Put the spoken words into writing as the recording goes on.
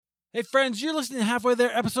Hey friends, you're listening to Halfway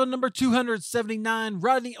There, episode number 279,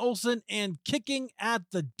 Rodney, Olsen, and Kicking at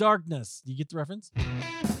the Darkness. Do you get the reference?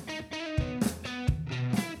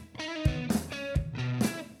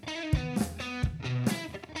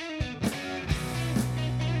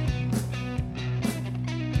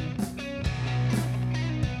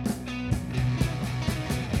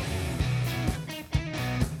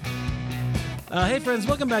 Hey friends,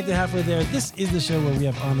 welcome back to Halfway There. This is the show where we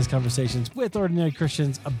have honest conversations with ordinary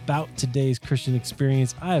Christians about today's Christian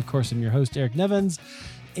experience. I, of course, am your host, Eric Nevins,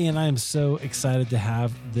 and I am so excited to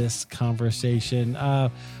have this conversation.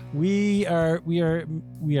 We are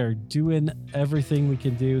doing everything we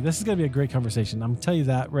can do. This is going to be a great conversation. I'm going to tell you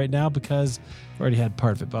that right now because I've already had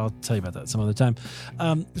part of it, but I'll tell you about that some other time.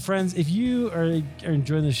 Friends, if you are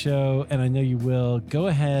enjoying the show, and I know you will, go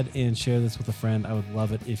ahead and share this with a friend. I would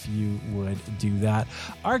love it if you would do that.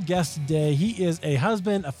 Our guest today, he is a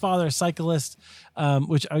husband, a father, a cyclist,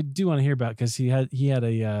 which I do want to hear about because he had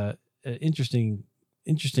a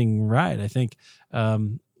interesting ride, I think.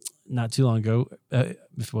 Not too long ago, if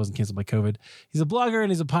it wasn't canceled by COVID. He's a blogger and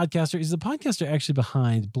he's a podcaster. He's a podcaster actually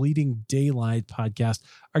behind Bleeding Daylight podcast.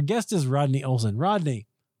 Our guest is Rodney Olsen. Rodney,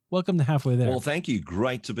 welcome to Halfway There. Well, thank you.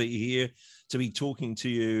 Great to be here, to be talking to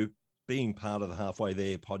you, being part of the Halfway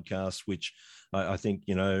There podcast, which I think,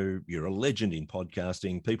 you know, you're a legend in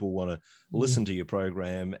podcasting. People want to listen to your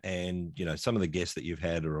program, and, you know, some of the guests that you've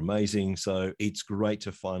had are amazing. So it's great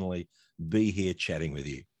to finally be here chatting with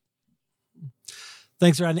you.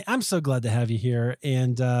 Thanks, Rodney. I'm so glad to have you here.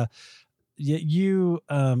 And you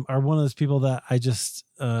are one of those people that I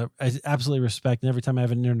absolutely respect. And every time I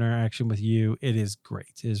have an interaction with you, it is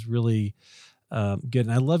great. It is really good.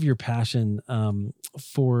 And I love your passion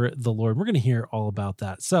for the Lord. We're going to hear all about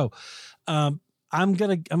that. So I'm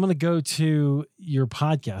gonna go to your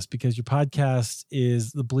podcast, because your podcast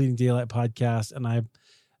is the Bleeding Daylight podcast. And I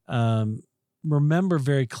remember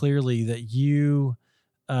very clearly that you,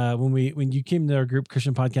 when you came to our group,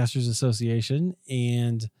 Christian Podcasters Association,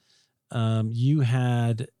 and you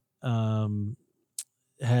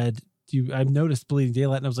I've noticed Bleeding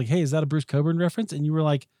Daylight, and I was like, hey, is that a Bruce Cockburn reference? And you were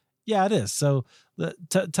like, yeah, it is. So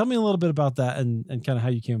tell me a little bit about that and kind of how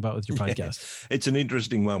you came about with your podcast. Yeah, it's an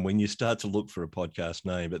interesting one when you start to look for a podcast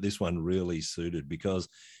name, but this one really suited because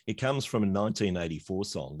it comes from a 1984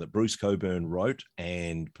 song that Bruce Cockburn wrote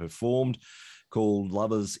and performed, called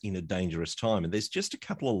Lovers in a Dangerous Time. And there's just a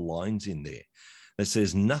couple of lines in there that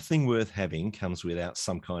says, nothing worth having comes without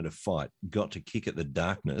some kind of fight. Got to kick at the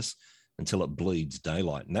darkness until it bleeds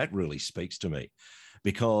daylight. And that really speaks to me,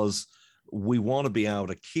 because we want to be able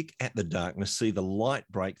to kick at the darkness, see the light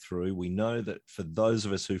break through. We know that for those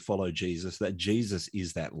of us who follow Jesus, that Jesus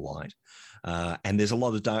is that light. And there's a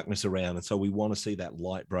lot of darkness around. And so we want to see that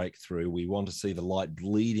light break through. We want to see the light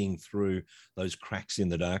bleeding through those cracks in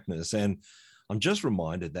the darkness. And I'm just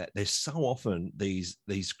reminded that there's so often these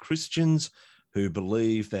Christians who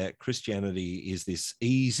believe that Christianity is this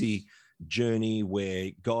easy journey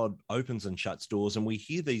where God opens and shuts doors. And we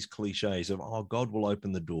hear these cliches of, oh, God will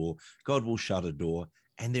open the door, God will shut a door.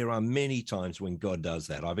 And there are many times when God does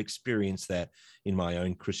that. I've experienced that in my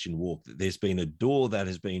own Christian walk, that there's been a door that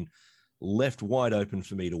has been left wide open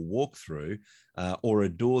for me to walk through, or a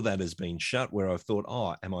door that has been shut where I've thought,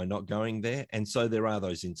 oh, am I not going there? And so there are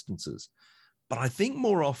those instances. But I think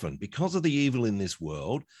more often, because of the evil in this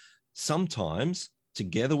world, sometimes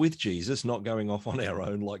together with Jesus, not going off on our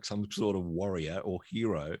own like some sort of warrior or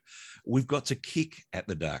hero, we've got to kick at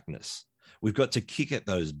the darkness. We've got to kick at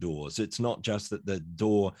those doors. It's not just that the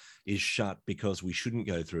door is shut because we shouldn't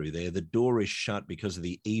go through there. The door is shut because of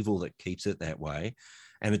the evil that keeps it that way.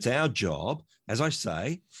 And it's our job, as I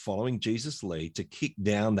say, following Jesus' lead, to kick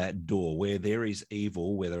down that door where there is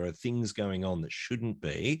evil, where there are things going on that shouldn't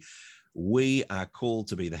be. We are called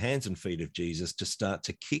to be the hands and feet of Jesus, to start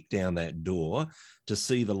to kick down that door, to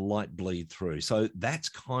see the light bleed through. So that's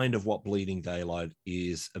kind of what Bleeding Daylight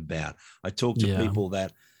is about. I talk to people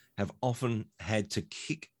that have often had to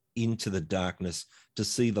kick into the darkness to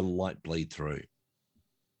see the light bleed through.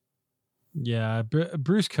 Yeah,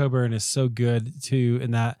 Bruce Cockburn is so good too,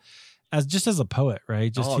 in that, as a poet,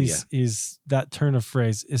 right? He's that turn of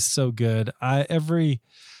phrase is so good. Every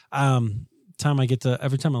time I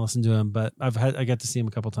listen to him, but I got to see him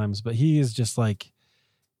a couple times, but he is just like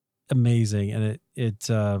amazing. And I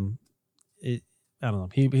don't know.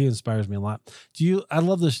 He inspires me a lot. I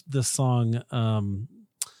love the song,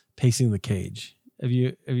 Pacing the Cage. Have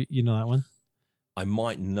you know that one? I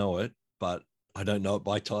might know it, but I don't know it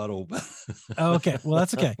by title. Oh, okay. Well,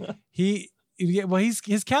 that's okay.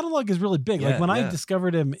 His catalog is really big. Like when I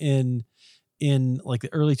discovered him in like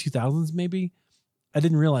the early 2000s, maybe, I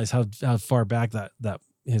didn't realize how far back that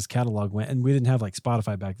his catalog went, and we didn't have like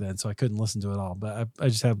Spotify back then, so I couldn't listen to it all, but I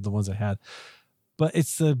just have the ones I had. But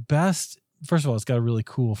it's the best. First of all, it's got a really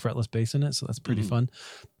cool fretless bass in it, so that's pretty fun.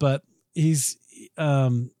 But it's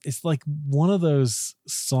like one of those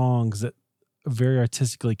songs that very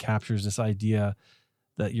artistically captures this idea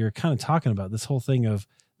that you're kind of talking about, this whole thing of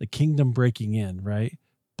the kingdom breaking in, right?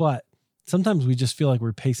 But sometimes we just feel like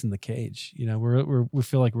we're pacing the cage. You know, we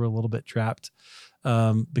feel like we're a little bit trapped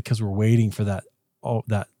because we're waiting for that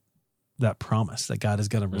promise that God is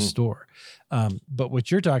going to restore. But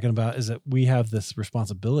what you're talking about is that we have this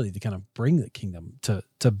responsibility to kind of bring the kingdom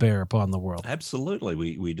to bear upon the world. Absolutely.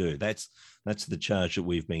 We do. That's the charge that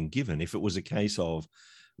we've been given. If it was a case of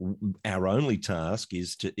our only task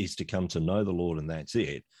is to come to know the Lord and that's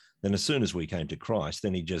it, then as soon as we came to Christ,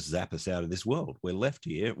 then he just zap us out of this world. We're left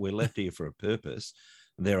here for a purpose.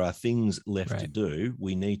 There are things left to do.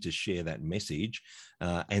 We need to share that message.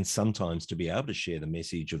 And sometimes to be able to share the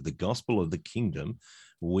message of the gospel of the kingdom,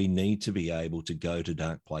 we need to be able to go to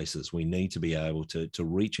dark places. We need to be able to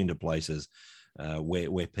reach into places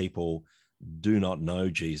where people do not know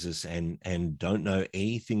Jesus and don't know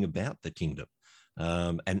anything about the kingdom.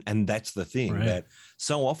 And that's the thing that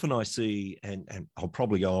so often I see, and I'll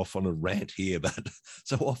probably go off on a rant here, but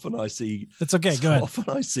so often I see, it's okay. Go ahead. Often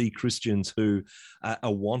I see Christians who are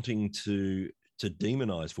wanting to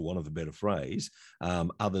demonize, for want of a better phrase,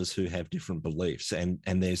 others who have different beliefs. And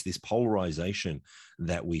there's this polarization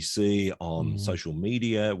that we see on social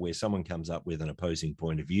media where someone comes up with an opposing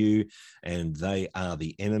point of view and they are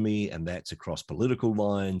the enemy, and that's across political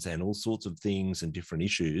lines and all sorts of things and different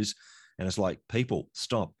issues. And it's like, people,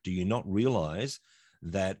 stop. Do you not realize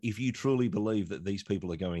that if you truly believe that these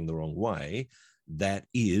people are going the wrong way, that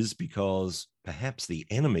is because perhaps the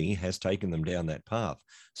enemy has taken them down that path.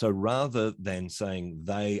 So rather than saying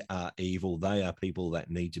they are evil, they are people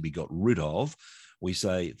that need to be got rid of, we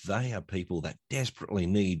say they are people that desperately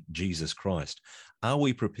need Jesus Christ. Are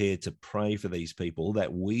we prepared to pray for these people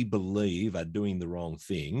that we believe are doing the wrong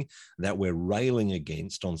thing, that we're railing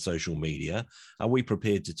against on social media? Are we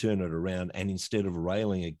prepared to turn it around and instead of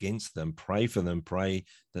railing against them, pray for them, pray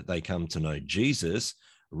that they come to know Jesus,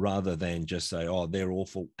 rather than just say, oh, they're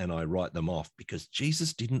awful and I write them off? Because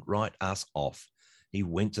Jesus didn't write us off. He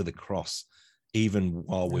went to the cross even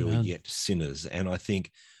while we were yet sinners. And I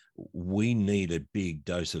think we need a big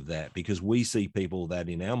dose of that, because we see people that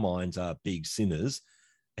in our minds are big sinners,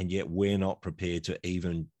 and yet we're not prepared to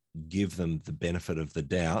even give them the benefit of the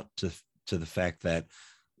doubt to the fact that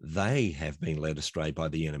they have been led astray by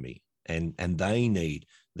the enemy, and they need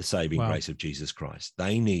the saving grace of Jesus Christ.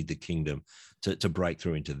 They need the kingdom to break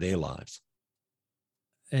through into their lives.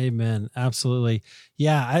 Amen. Absolutely.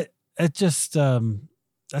 Yeah. It just,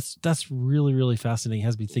 that's really, really fascinating. It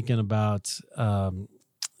has me thinking about,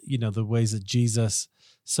 the ways that Jesus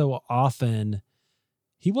so often,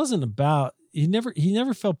 he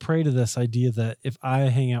never fell prey to this idea that if I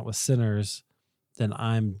hang out with sinners, then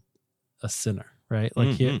I'm a sinner, right?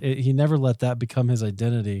 Like he never let that become his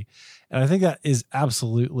identity. And I think that is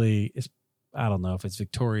absolutely, I don't know if it's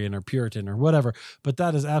Victorian or Puritan or whatever, but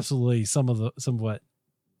that is absolutely some of what,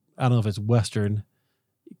 I don't know if it's Western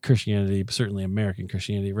Christianity, but certainly American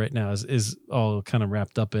Christianity right now is all kind of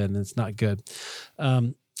wrapped up in. It's not good.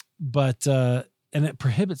 And it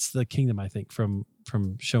prohibits the kingdom, I think, from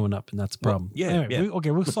showing up, and that's a problem.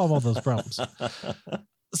 We'll solve all those problems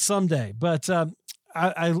someday. But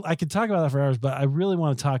I could talk about that for hours, but I really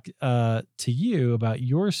want to talk to you about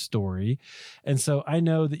your story. And so I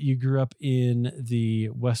know that you grew up in the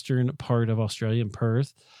western part of Australia, in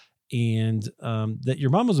Perth, and that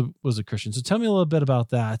your mom was a Christian. So tell me a little bit about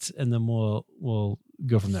that, and then we'll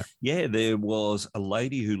go from there. Yeah, there was a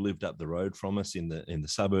lady who lived up the road from us in the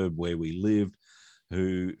suburb where we lived,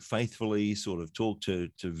 who faithfully sort of talked to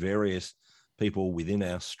various people within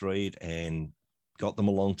our street and got them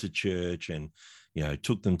along to church, and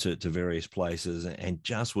took them to various places, and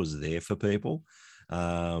just was there for people.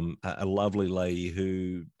 A lovely lady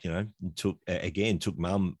who took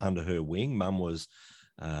mum under her wing. Mum was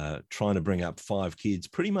trying to bring up 5 kids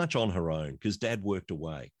pretty much on her own because dad worked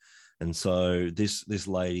away. And so this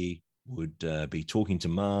lady would be talking to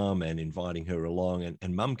mum and inviting her along,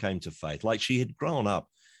 and mum came to faith. Like, she had grown up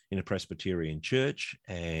in a Presbyterian church,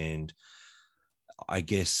 and I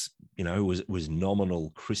guess, was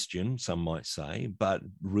nominal Christian, some might say, but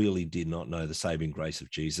really did not know the saving grace of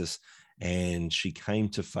Jesus. And she came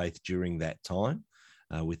to faith during that time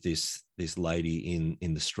with this lady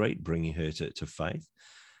in the street, bringing her to faith.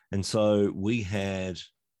 And so we had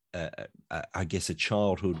I guess, a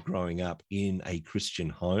childhood growing up in a Christian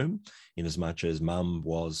home, in as much as mum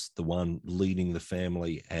was the one leading the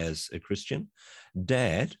family as a Christian.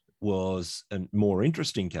 Dad was a more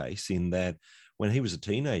interesting case in that when he was a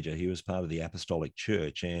teenager, he was part of the Apostolic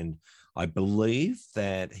Church. And I believe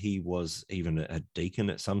that he was even a deacon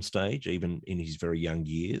at some stage, even in his very young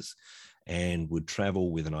years, and would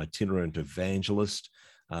travel with an itinerant evangelist.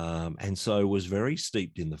 And so was very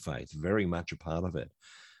steeped in the faith, very much a part of it.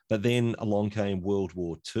 But then along came World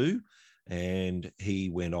War II, and he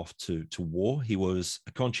went off to war. He was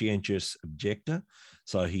a conscientious objector,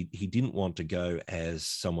 so he didn't want to go as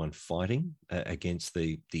someone fighting against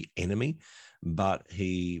the enemy, but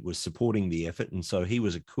he was supporting the effort. And so he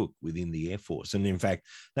was a cook within the Air Force. And in fact,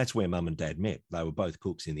 that's where Mum and Dad met. They were both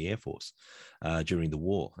cooks in the Air Force during the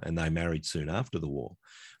war, and they married soon after the war.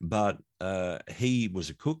 But he was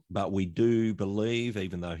a cook, but we do believe,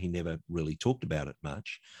 even though he never really talked about it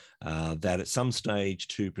much, that at some stage,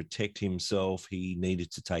 to protect himself, he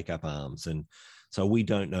needed to take up arms. And so we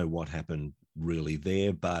don't know what happened really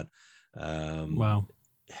there, but Wow.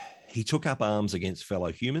 He took up arms against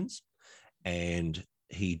fellow humans, and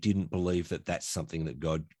he didn't believe that that's something that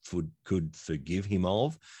God could forgive him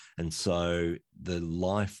of. And so the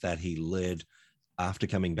life that he led after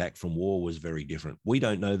coming back from war was very different. We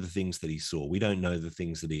don't know the things that he saw. We don't know the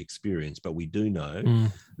things that he experienced, but we do know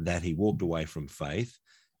that he walked away from faith.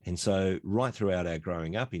 And so right throughout our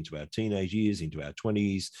growing up, into our teenage years, into our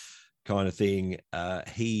 20s kind of thing,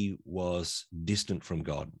 he was distant from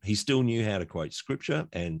God. He still knew how to quote scripture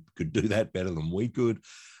and could do that better than we could.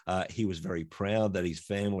 He was very proud that his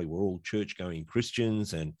family were all church-going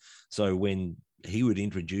Christians. And so when he would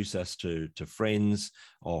introduce us to friends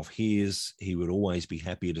of his, he would always be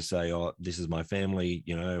happy to say, oh, this is my family,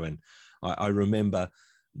 you know. And I remember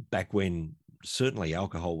back when certainly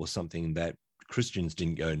alcohol was something that Christians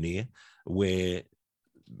didn't go near, where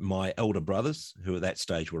my elder brothers, who at that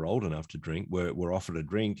stage were old enough to drink, were offered a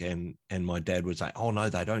drink, and my dad would say, oh no,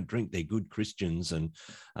 they don't drink, they're good Christians. And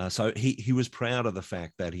so he was proud of the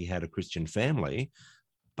fact that he had a Christian family,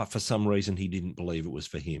 but for some reason he didn't believe it was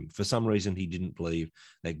for him. For some reason he didn't believe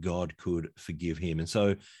that God could forgive him. And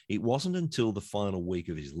so it wasn't until the final week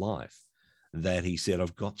of his life that he said,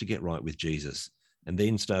 I've got to get right with Jesus. And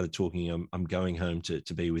then started talking, I'm going home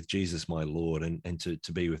to be with Jesus, my Lord, and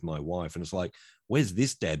to be with my wife. And it's like, where's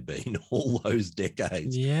this dad been all those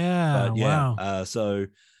decades? Yeah. But yeah, wow. So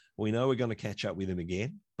we know we're going to catch up with him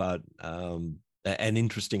again, but an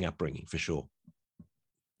interesting upbringing for sure.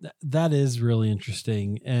 That is really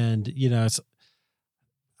interesting. And, you know,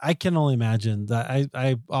 I can only imagine that.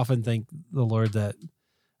 I often thank the Lord that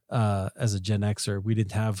as a Gen Xer, we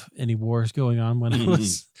didn't have any wars going on when I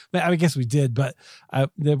was, I guess we did, but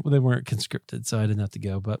they weren't conscripted, so I didn't have to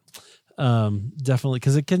go. But definitely,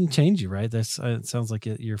 because it can change you, right? It sounds like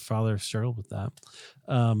your father struggled with that.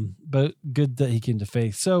 But good that he came to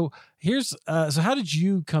faith. So here's, so how did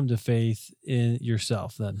you come to faith in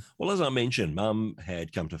yourself then? Well, as I mentioned, Mum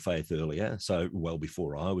had come to faith earlier, so well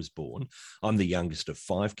before I was born. I'm the youngest of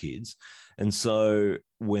 5 kids. And so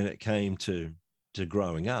when it came to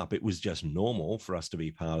growing up, it was just normal for us to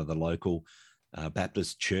be part of the local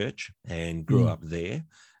Baptist church, and grew up there.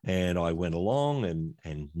 And I went along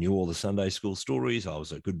and knew all the Sunday school stories. I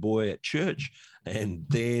was a good boy at church. And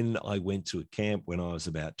then I went to a camp when I was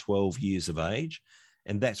about 12 years of age.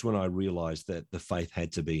 And that's when I realized that the faith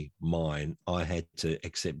had to be mine. I had to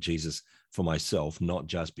accept Jesus for myself, not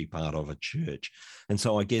just be part of a church. And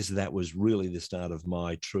so I guess that was really the start of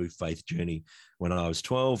my true faith journey when I was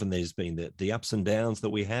 12. And there's been the ups and downs that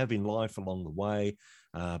we have in life along the way.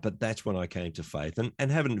 But that's when I came to faith,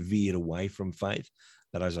 and haven't veered away from faith.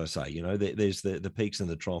 But as I say, you know, there's the peaks and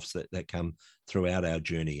the troughs that come throughout our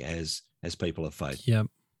journey as people of faith. Yep.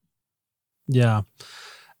 Yeah,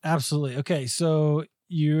 absolutely. Okay. So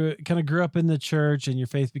you kind of grew up in the church, and your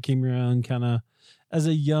faith became your own kind of as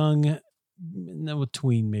a young,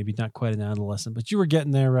 tween, maybe not quite an adolescent, but you were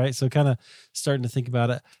getting there, right? So kind of starting to think about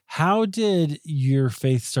it. How did your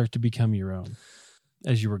faith start to become your own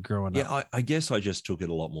as you were growing up? Yeah, I guess I just took it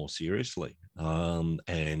a lot more seriously.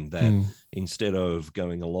 And that instead of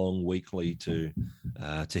going along weekly to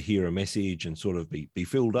hear a message and sort of be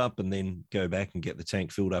filled up and then go back and get the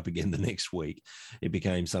tank filled up again the next week, it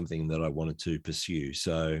became something that I wanted to pursue.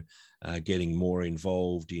 So getting more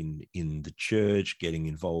involved in the church, getting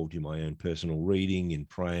involved in my own personal reading and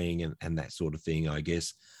praying and that sort of thing, I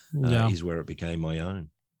guess, is where it became my own.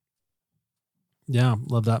 Yeah,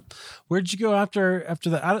 love that. Where'd you go after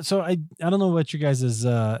that? So I don't know what your guys'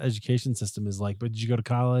 education system is like, but did you go to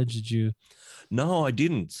college? Did you? No, I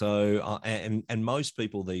didn't. So, and most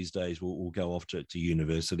people these days will go off to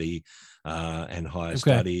university and higher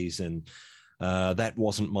studies, and that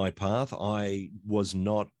wasn't my path. I was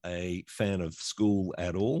not a fan of school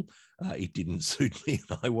at all. It didn't suit me,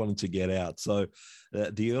 and I wanted to get out. So,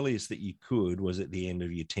 the earliest that you could was at the end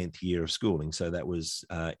of your 10th year of schooling. So that was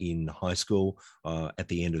in high school, at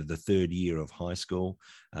the end of the 3rd year of high school.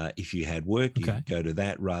 If you had work, you'd go to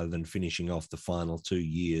that rather than finishing off the final 2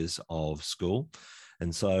 years of school.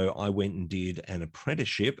 And so I went and did an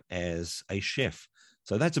apprenticeship as a chef.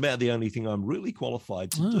 So that's about the only thing I'm really qualified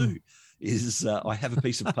to do. Is I have a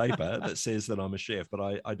piece of paper that says that I'm a chef,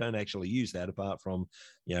 but I don't actually use that apart from,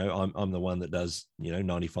 I'm the one that does,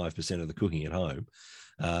 95% of the cooking at home.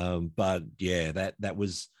 But yeah, that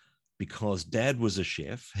was because Dad was a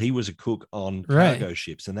chef. He was a cook on cargo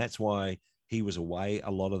ships, and that's why he was away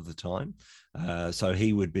a lot of the time. So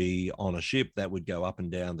he would be on a ship that would go up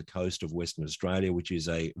and down the coast of Western Australia, which is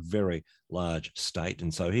a very large state.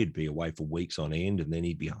 And so he'd be away for weeks on end, and then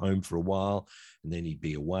he'd be home for a while, and then he'd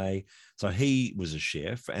be away. So he was a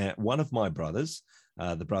chef. One of my brothers,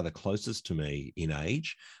 the brother closest to me in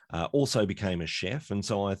age, also became a chef. And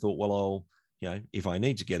so I thought, well, if I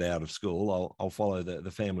need to get out of school, I'll follow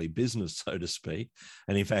the family business, so to speak.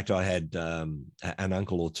 And in fact, I had an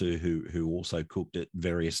uncle or two who also cooked at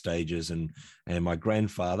various stages. And my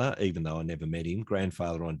grandfather, even though I never met him,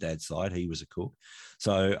 grandfather on Dad's side, he was a cook.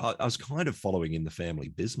 So I was kind of following in the family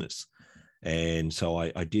business. And so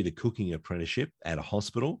I did a cooking apprenticeship at a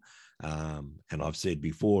hospital. And I've said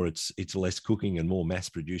before, it's less cooking and more mass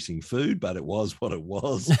producing food, but it was what it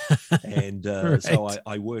was. And so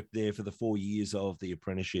I worked there for the 4 years of the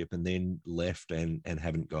apprenticeship, and then left and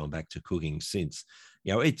haven't gone back to cooking since.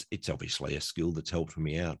 It's obviously a skill that's helped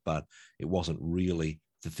me out, but it wasn't really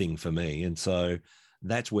the thing for me. And so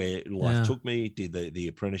that's where life took me, did the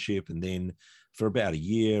apprenticeship. And then for about a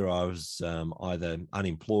year, I was either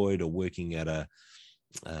unemployed or working at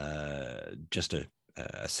just a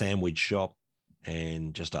sandwich shop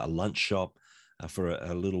and just a lunch shop for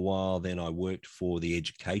a little while. Then I worked for the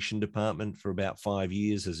education department for about 5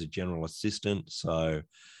 years as a general assistant. So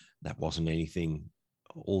that wasn't anything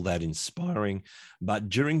all that inspiring. But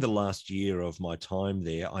during the last year of my time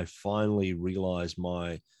there, I finally realized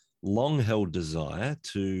my long-held desire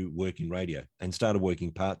to work in radio, and started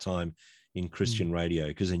working part-time in Christian radio,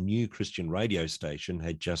 because a new Christian radio station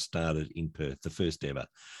had just started in Perth, the first ever.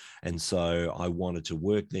 And so I wanted to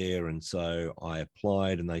work there. And so I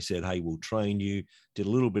applied, and they said, hey, we'll train you. Did a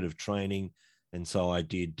little bit of training. And so I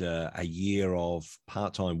did a year of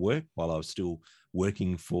part-time work while I was still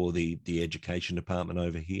working for the education department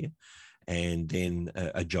over here. And then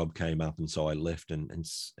a job came up. And so I left and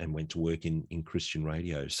went to work in Christian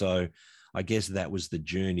radio. So I guess that was the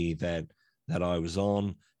journey that I was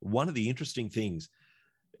on. One of the interesting things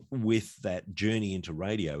with that journey into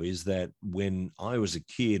radio is that when I was a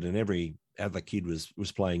kid, and every other kid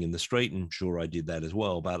was playing in the street, and sure, I did that as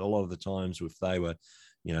well, but a lot of the times if they were,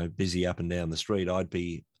 busy up and down the street, I'd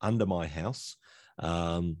be under my house,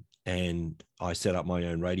 and I set up my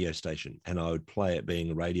own radio station, and I would play it being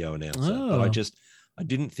a radio announcer. But I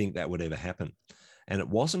didn't think that would ever happen. And it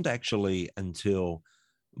wasn't actually until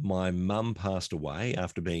my mum passed away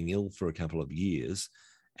after being ill for a couple of years,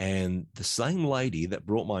 and the same lady that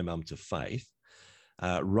brought my mum to faith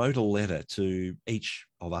wrote a letter to each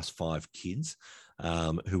of us 5 kids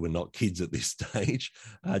who were not kids at this stage,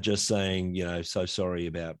 just saying, so sorry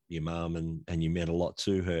about your mum, and you meant a lot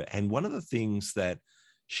to her. And one of the things that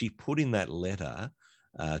she put in that letter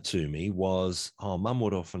to me was, Mum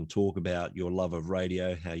would often talk about your love of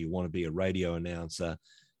radio, how you want to be a radio announcer.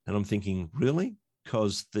 And I'm thinking, really?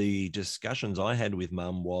 Because the discussions I had with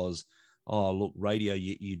Mum was, look, radio,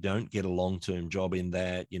 you don't get a long-term job in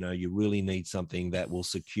that, you really need something that will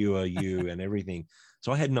secure you and everything.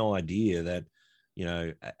 So I had no idea that,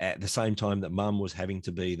 at the same time that Mum was having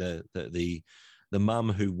to be the mum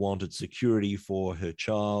who wanted security for her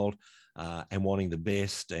child, and wanting the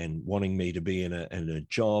best, and wanting me to be in a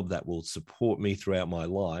job that will support me throughout my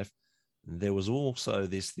life, there was also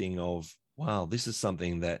this thing of, wow, this is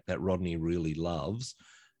something that Rodney really loves,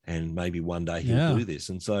 and maybe one day he'll do this.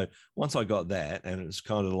 And so once I got that, and it's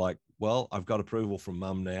kind of like, well, I've got approval from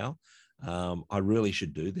Mum now, I really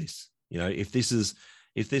should do this. If this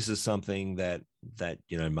is something that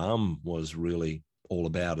Mum was really all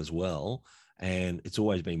about as well, and it's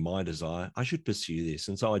always been my desire, I should pursue this.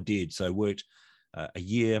 And so I did. So I worked a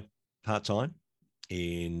year part-time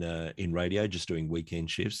in radio, just doing weekend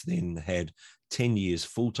shifts, then had 10 years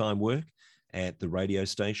full-time work at the radio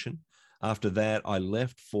station. After that, I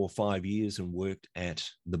left for 5 years and worked at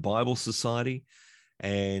the Bible Society.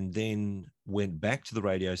 and then went back to the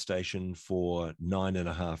radio station for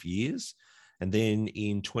 9.5 years. And then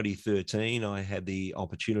in 2013, I had the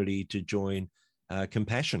opportunity to join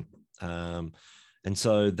Compassion. And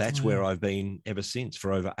so that's where I've been ever since,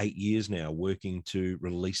 for over 8 years now, working to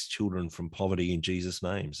release children from poverty in Jesus'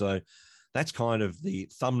 name. So that's kind of the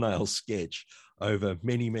thumbnail sketch over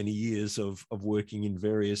many, many years of working in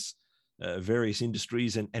various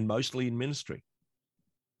industries and mostly in ministry.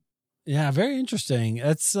 Yeah, very interesting.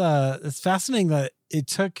 It's fascinating that it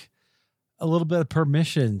took a little bit of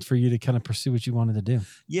permission for you to kind of pursue what you wanted to do.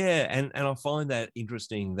 Yeah, and I find that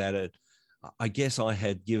interesting that I guess I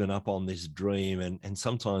had given up on this dream, and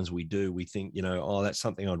sometimes we think, that's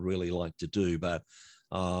something I'd really like to do, but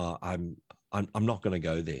I'm not going to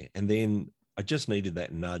go there. And then I just needed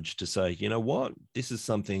that nudge to say, you know what, this is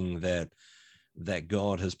something that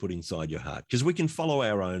God has put inside your heart, because we can follow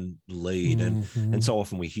our own lead. Mm-hmm. And so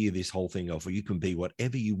often we hear this whole thing of, well, you can be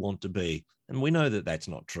whatever you want to be. And we know that that's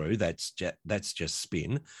not true. That's just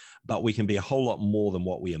spin, but we can be a whole lot more than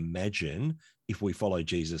what we imagine if we follow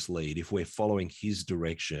Jesus' lead. If we're following his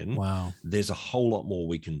direction, wow, there's a whole lot more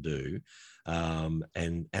we can do.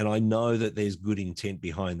 And I know that there's good intent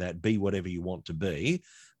behind that. Be whatever you want to be,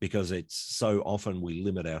 because it's so often we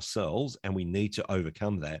limit ourselves, and we need to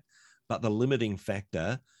overcome that. But the limiting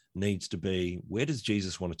factor needs to be, where does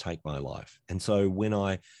Jesus want to take my life? And so when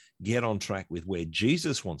I get on track with where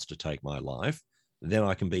Jesus wants to take my life, then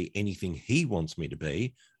I can be anything he wants me to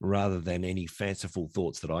be, rather than any fanciful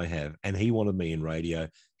thoughts that I have. And he wanted me in radio.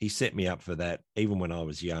 He set me up for that even when I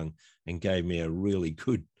was young, and gave me a really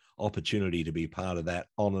good opportunity to be part of that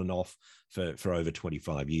on and off for over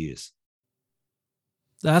 25 years.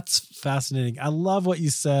 That's fascinating. I love what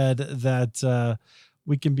you said, that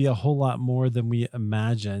we can be a whole lot more than we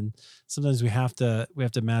imagine. Sometimes we have to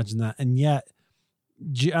imagine that. And yet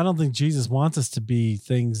I don't think Jesus wants us to be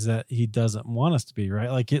things that he doesn't want us to be, right?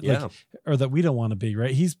 Or that we don't want to be, right?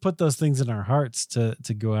 He's put those things in our hearts to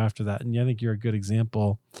go after that. And I think you're a good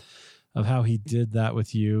example of how he did that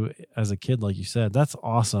with you as a kid, like you said. That's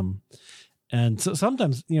awesome. And so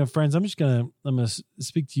sometimes, friends, I'm going to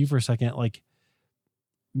speak to you for a second. Like,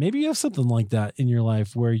 maybe you have something like that in your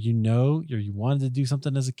life where you wanted to do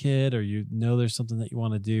something as a kid, or there's something that you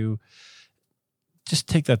want to do. Just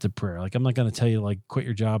take that to prayer. Like, I'm not going to tell you like quit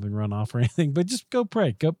your job and run off or anything, but just go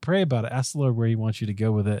pray about it. Ask the Lord where he wants you to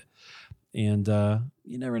go with it. And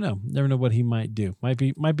you never know what he might do. Might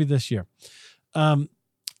be this year.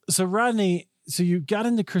 So Rodney, so you got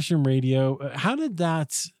into Christian radio. How did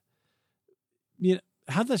that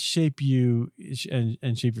shape you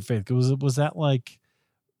and shape your faith? Was that like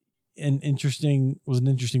an interesting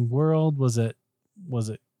world? Was it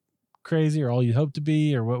crazy, or all you hoped to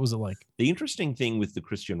be, or what was it like? The interesting thing with the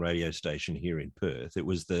Christian radio station here in Perth, it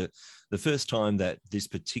was the first time that this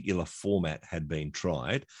particular format had been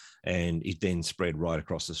tried, and it then spread right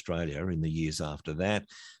across Australia in the years after that.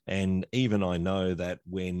 And even I know that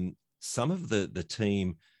when some of the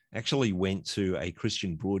team actually went to a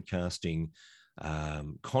Christian broadcasting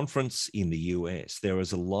conference in the US, there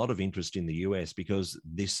was a lot of interest in the US because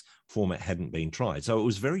this format hadn't been tried. So it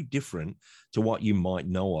was very different to what you might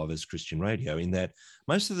know of as Christian radio, in that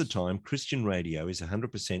most of the time Christian radio is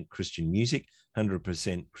 100% Christian music,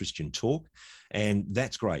 100% Christian talk. And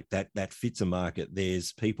that's great. That fits a market.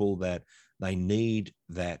 There's people that they need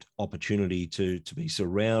that opportunity to be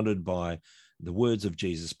surrounded by the words of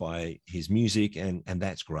Jesus, by his music, and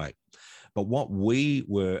that's great. But what we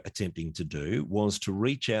were attempting to do was to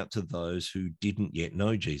reach out to those who didn't yet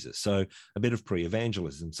know Jesus. So a bit of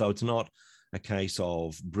pre-evangelism. So it's not a case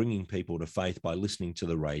of bringing people to faith by listening to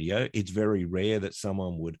the radio. It's very rare that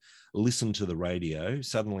someone would listen to the radio,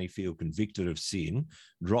 suddenly feel convicted of sin,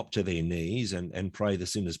 drop to their knees and pray the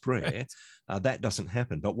sinner's prayer. That doesn't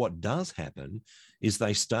happen. But what does happen is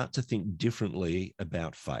they start to think differently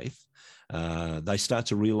about faith. They start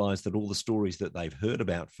to realize that all the stories that they've heard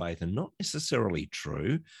about faith are not necessarily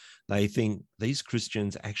true. They think these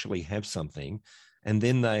Christians actually have something, and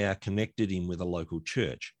then they are connected in with a local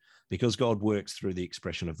church, because God works through the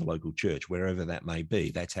expression of the local church, wherever that may be.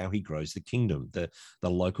 That's how he grows the kingdom, the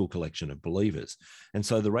local collection of believers. And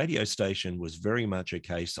so the radio station was very much a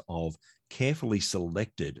case of carefully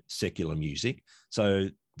selected secular music. So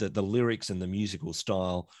that the lyrics and the musical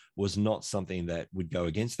style was not something that would go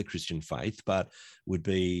against the Christian faith, but would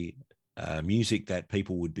be music that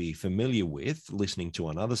people would be familiar with listening to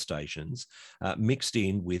on other stations, mixed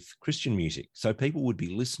in with Christian music. So people would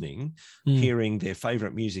be listening, hearing their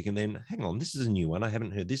favorite music, and then, hang on, this is a new one. I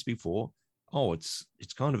haven't heard this before. Oh, it's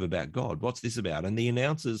kind of about God. What's this about? And the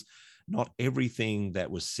announcers, not everything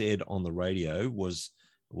that was said on the radio was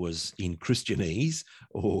was in Christianese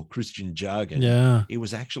or Christian jargon. Yeah. It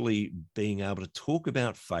was actually being able to talk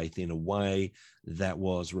about faith in a way that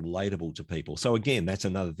was relatable to people. So again, that's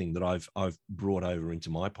another thing that I've brought over into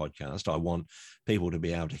my podcast. I want people to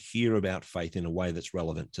be able to hear about faith in a way that's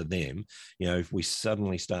relevant to them. You know, if we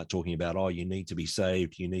suddenly start talking about, oh, you need to be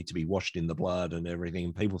saved, you need to be washed in the blood and everything,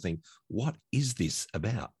 and people think, what is this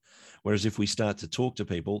about? Whereas if we start to talk to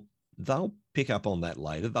people, they'll pick up on that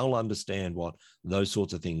later. They'll understand what those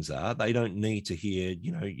sorts of things are. They don't need to hear,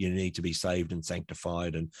 you know, you need to be saved and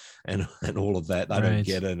sanctified and all of that. They don't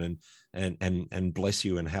get it and bless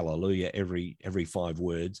you and hallelujah every 5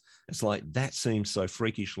 words. It's like that seems so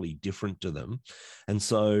freakishly different to them. And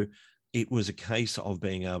so it was a case of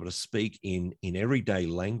being able to speak in everyday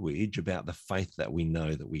language about the faith that we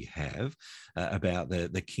know that we have, about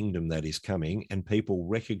the kingdom that is coming, and people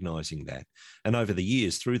recognizing that. And over the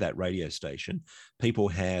years, through that radio station, people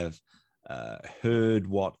have heard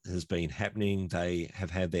what has been happening. They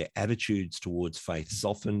have had their attitudes towards faith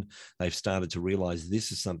softened. They've started to realize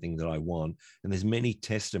this is something that I want. And there's many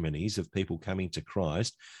testimonies of people coming to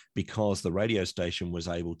Christ because the radio station was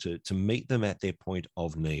able to meet them at their point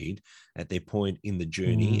of need, at their point in the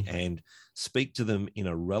journey, and speak to them in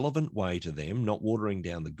a relevant way to them, not watering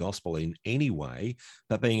down the gospel in any way,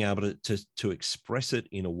 but being able to express it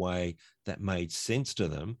in a way that made sense to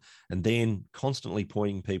them, and then constantly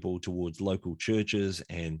pointing people towards local churches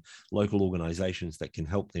and local organizations that can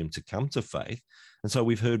help them to come to faith. And so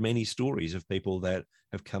we've heard many stories of people that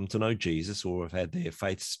have come to know Jesus or have had their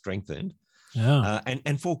faith strengthened. Yeah.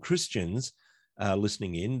 And for Christians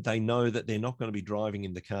listening in, they know that they're not going to be driving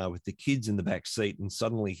in the car with the kids in the back seat and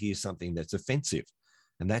suddenly hear something that's offensive.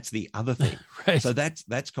 And that's the other thing. Right. So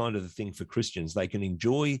that's kind of the thing for Christians. They can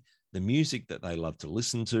enjoy the music that they love to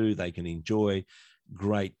listen to. They can enjoy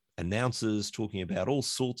great announcers talking about all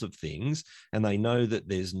sorts of things. And they know that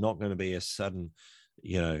there's not going to be a sudden,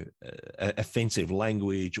 offensive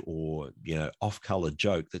language or, off-color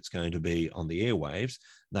joke that's going to be on the airwaves.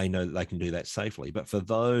 They know that they can do that safely. But for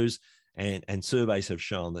those, and surveys have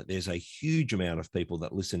shown that there's a huge amount of people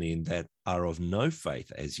that listen in that are of no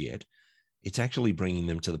faith as yet, it's actually bringing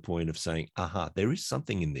them to the point of saying, aha, there is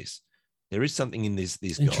something in this. There is something in this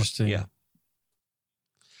Interesting. God. Yeah.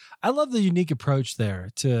 I love the unique approach there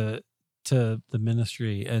to the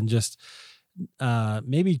ministry, and just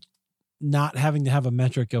maybe not having to have a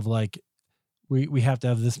metric of like, we have to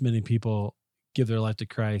have this many people give their life to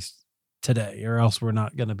Christ today, or else we're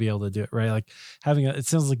not going to be able to do it. Right. Like it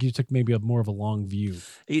sounds like you took maybe more of a long view.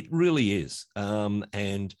 It really is. And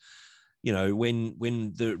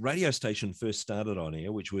when the radio station first started on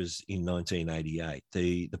air, which was in 1988,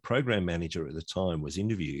 the program manager at the time was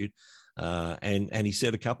interviewed, and he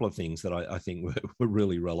said a couple of things that I think were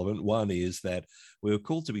really relevant. One is that we were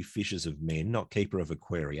called to be fishers of men, not keeper of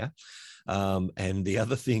aquaria. And the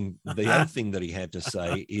other thing that he had to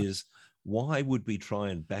say is, why would we try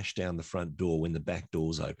and bash down the front door when the back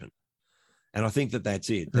door's open? And I think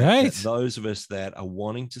that's it. That those of us that are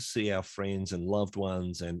wanting to see our friends and loved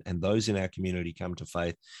ones and those in our community come to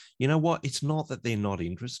faith, you know what? It's not that they're not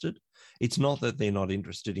interested. It's not that they're not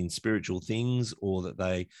interested in spiritual things or that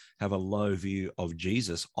they have a low view of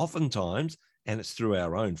Jesus. Oftentimes, and it's through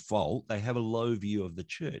our own fault, they have a low view of the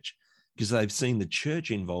church because they've seen the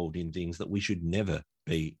church involved in things that we should never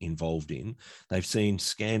be involved in. They've seen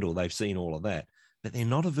scandal. They've seen all of that, but they're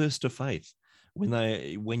not averse to faith.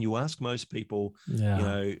 When you ask most people,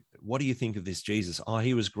 what do you think of this Jesus? Oh,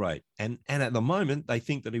 he was great. And at the moment, they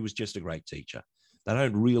think that he was just a great teacher. They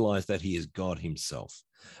don't realize that he is God himself.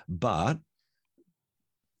 But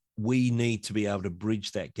we need to be able to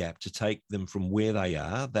bridge that gap to take them from where they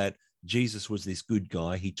are, that Jesus was this good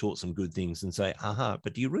guy, he taught some good things, and say,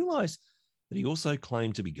 but do you realize that he also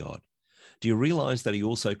claimed to be God? Do you realize that he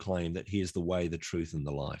also claimed that he is the way, the truth, and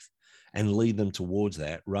the life? And lead them towards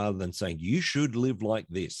that rather than saying, you should live like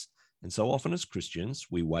this. And so often as Christians,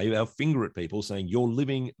 we wave our finger at people saying, you're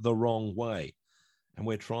living the wrong way. And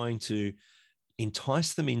we're trying to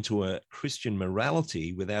entice them into a Christian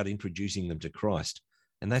morality without introducing them to Christ.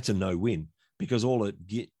 And that's a no-win, because all it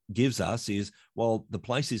gives us is, well, the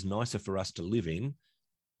place is nicer for us to live in,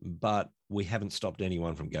 but we haven't stopped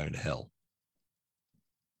anyone from going to hell.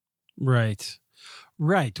 Right.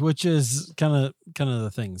 Which is kind of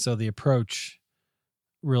the thing. So the approach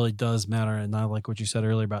really does matter. And I like what you said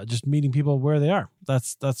earlier about just meeting people where they are.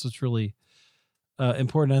 That's what's really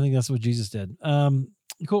important. I think that's what Jesus did.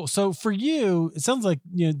 Cool. So for you, it sounds like,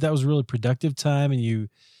 that was a really productive time and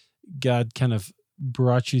God kind of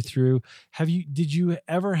brought you through. Did you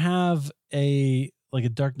ever have a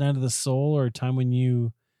dark night of the soul, or a time when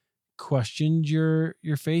you questioned your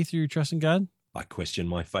faith or your trust in God? I question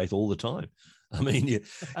my faith all the time. I mean, you're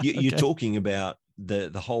Okay. talking about the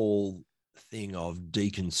whole thing of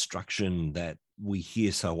deconstruction that we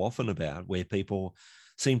hear so often about, where people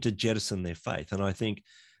seem to jettison their faith. And I think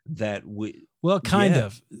that Well, kind yeah,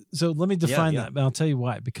 of. So let me define yeah. that, but I'll tell you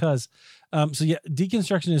why. Because,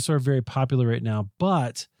 deconstruction is sort of very popular right now.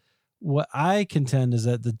 But what I contend is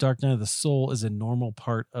that the dark night of the soul is a normal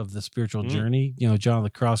part of the spiritual journey. You know, John of the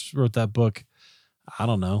Cross wrote that book, I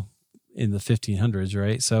don't know, in the 1500s,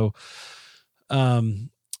 right? So,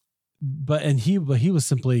 but he was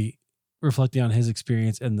simply reflecting on his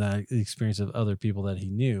experience and the experience of other people that he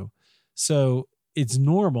knew. So it's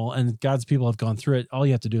normal, and God's people have gone through it. All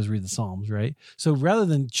you have to do is read the Psalms, right? So rather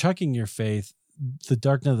than chucking your faith, the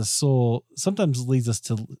dark night of the soul sometimes leads us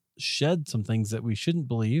to shed some things that we shouldn't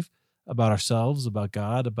believe about ourselves, about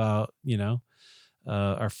God, about,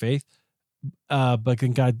 our faith. But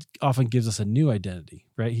then God often gives us a new identity,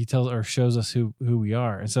 right? He tells or shows us who we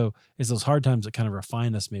are. And so it's those hard times that kind of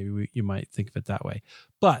refine us. Maybe you might think of it that way.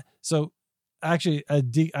 But so actually,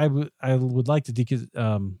 I would like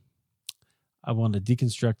to I want to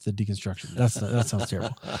deconstruct the deconstruction. That sounds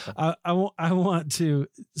terrible. I want to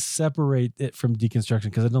separate it from deconstruction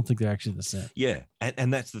because I don't think they're actually the same. Yeah.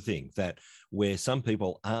 And that's the thing, that where some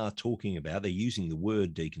people are talking about, they're using the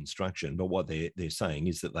word deconstruction, but what they're saying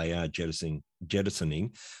is that they are jettisoning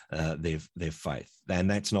their faith.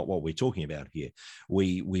 And that's not what we're talking about here.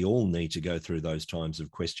 We all need to go through those times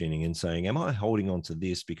of questioning and saying, am I holding on to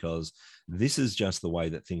this because this is just the way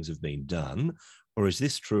that things have been done? Or is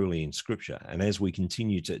this truly in Scripture? And as we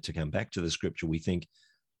continue to come back to the Scripture, we think,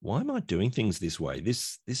 why am I doing things this way?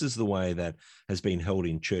 This is the way that has been held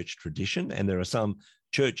in church tradition. And there are some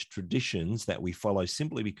church traditions that we follow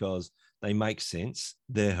simply because they make sense,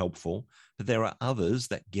 they're helpful, but there are others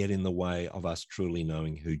that get in the way of us truly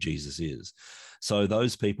knowing who Jesus is. So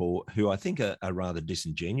those people who I think are rather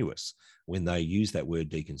disingenuous when they use that word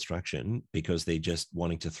deconstruction because they're just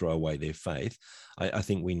wanting to throw away their faith, I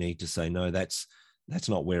think we need to say, no, that's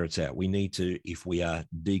not where it's at. We need to, if we are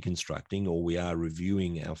deconstructing or we are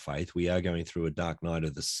reviewing our faith, we are going through a dark night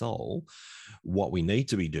of the soul, what we need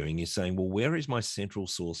to be doing is saying, well, where is my central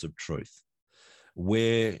source of truth?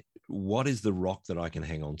 What is the rock that I can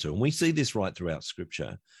hang on to? And we see this right throughout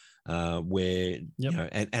Scripture, where,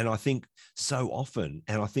 and I think so often,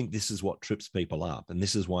 and I think this is what trips people up, and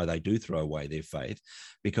this is why they do throw away their faith,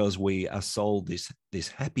 because we are sold this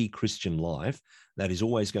happy Christian life that is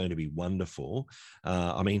always going to be wonderful.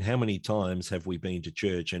 I mean, how many times have we been to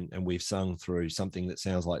church and we've sung through something that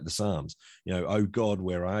sounds like the Psalms? Oh God,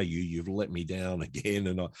 where are you? You've let me down again,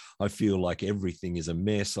 and I feel like everything is a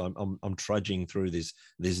mess. I'm trudging through this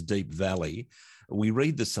deep valley. We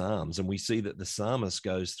read the Psalms and we see that the psalmist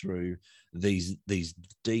goes through these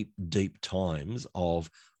deep times of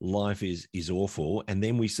life is awful, and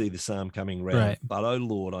then we see the psalm coming around. Right. But oh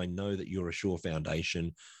Lord, I know that you're a sure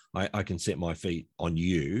foundation. I can set my feet on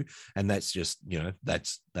you. And that's just,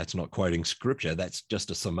 that's not quoting Scripture. That's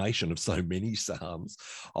just a summation of so many psalms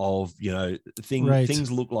of,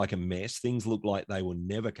 things look like a mess. Things look like they will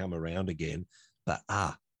never come around again. But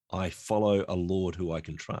I follow a Lord who I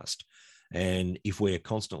can trust. And if we're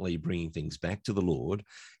constantly bringing things back to the Lord,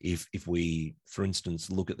 if we, for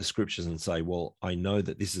instance, look at the Scriptures and say, well, I know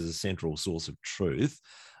that this is a central source of truth,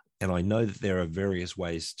 and I know that there are various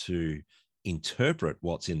ways to interpret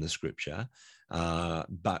what's in the Scripture,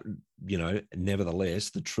 but nevertheless,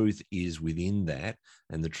 the truth is within that,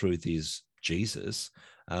 and the truth is Jesus.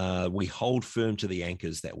 We hold firm to the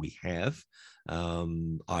anchors that we have.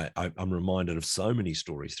 I'm reminded of so many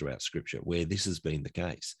stories throughout Scripture where this has been the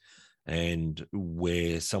case, and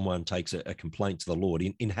where someone takes a complaint to the Lord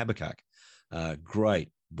in Habakkuk. Great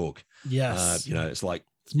book. Yes. It's like,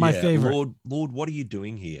 it's my favorite. Lord, what are you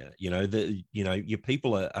doing here? Your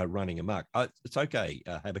people are running amok. It's okay,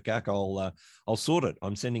 Habakkuk. I'll sort it.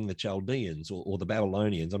 I'm sending the Chaldeans or the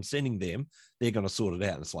Babylonians. I'm sending them. They're going to sort it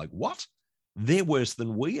out. And it's like, what? They're worse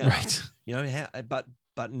than we are. Right.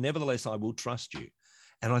 But nevertheless, I will trust you.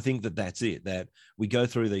 And I think that that's it, that we go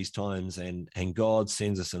through these times and God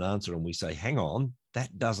sends us an answer and we say, hang on,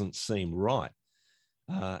 that doesn't seem right.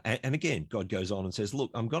 And again, God goes on and says,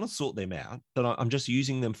 look, I'm going to sort them out, but I'm just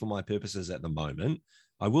using them for my purposes at the moment.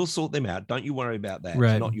 I will sort them out. Don't you worry about that.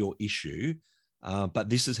 Right. It's not your issue. But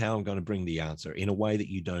this is how I'm going to bring the answer in a way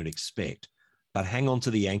that you don't expect. But hang on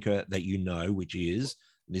to the anchor that you know, which is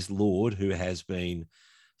this Lord who has been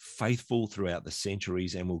faithful throughout the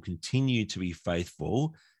centuries and will continue to be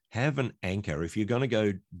faithful. Have an anchor. If you're going to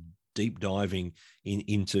go deep diving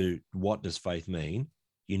into what does faith mean,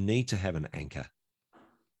 you need to have an anchor.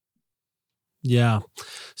 Yeah.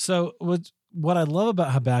 So what I love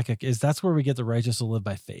about Habakkuk is that's where we get the righteous to live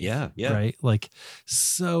by faith. Yeah. Right. Like,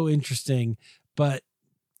 so interesting, but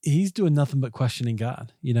he's doing nothing but questioning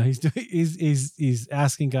God. He's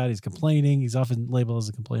asking God, he's complaining. He's often labeled as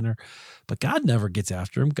a complainer, but God never gets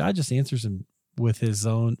after him. God just answers him with his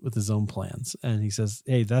own plans. And he says,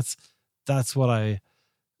 hey, that's what I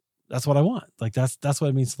want. Like, that's what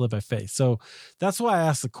it means to live by faith. So that's why I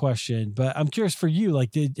asked the question, but I'm curious for you,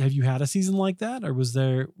 like, have you had a season like that? Or was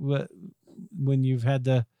there when you've had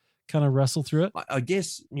to kind of wrestle through it? I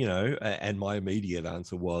guess, and my immediate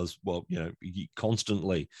answer was, well, you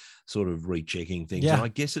constantly sort of rechecking things. Yeah. And I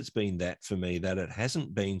guess it's been that for me, that it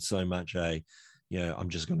hasn't been so much I'm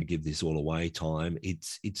just going to give this all away time.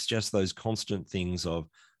 It's just those constant things of,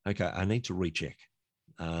 okay, I need to recheck.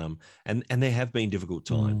 And there have been difficult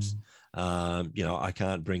times. I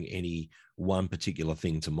can't bring any one particular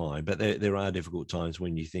thing to mind, but there are difficult times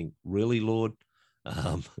when you think, really, Lord?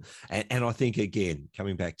 And I think, again,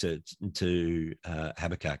 coming back to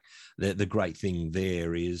Habakkuk, the great thing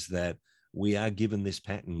there is that we are given this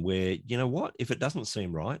pattern where, you know what, if it doesn't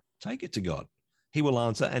seem right, take it to God. He will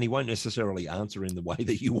answer, and he won't necessarily answer in the way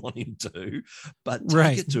that you want him to, but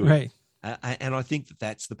take it to him. And I think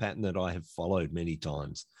that's the pattern that I have followed many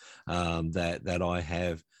times.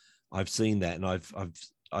 That I've seen that, and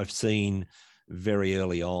I've seen very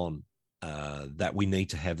early on that we need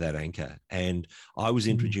to have that anchor. And I was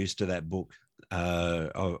introduced to that book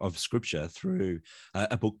of scripture through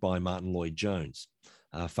a book by Martin Lloyd-Jones,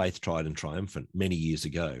 Faith Tried and Triumphant, many years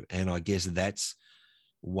ago. And I guess that's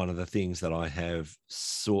one of the things that I have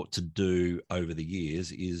sought to do over the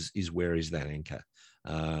years is where is that anchor?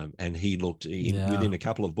 And he looked within a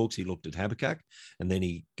couple of books, he looked at Habakkuk, and then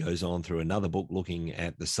he goes on through another book looking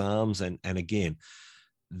at the Psalms. And again,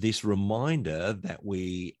 this reminder that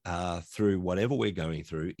we are through whatever we're going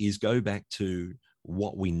through is go back to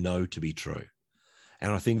what we know to be true.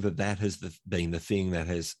 And I think that has been the thing that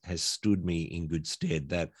has stood me in good stead,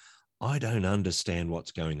 that I don't understand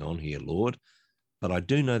what's going on here, Lord, but I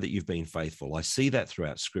do know that you've been faithful. I see that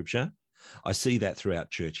throughout scripture. I see that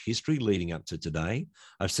throughout church history leading up to today.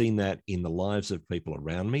 I've seen that in the lives of people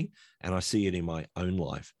around me, and I see it in my own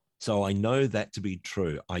life. So I know that to be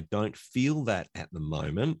true. I don't feel that at the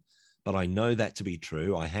moment, but I know that to be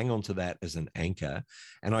true. I hang on to that as an anchor.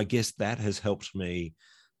 And I guess that has helped me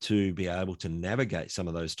to be able to navigate some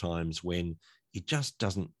of those times when it just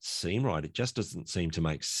doesn't seem right. It just doesn't seem to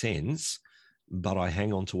make sense. But I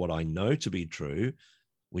hang on to what I know to be true,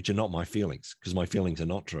 which are not my feelings, because my feelings are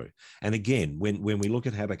not true. And again, when we look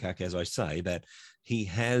at Habakkuk, as I say, that he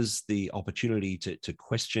has the opportunity to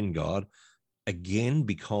question God, again,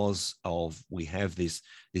 because of we have this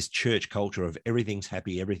church culture of everything's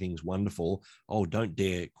happy, everything's wonderful. Oh, don't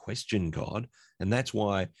dare question God. And that's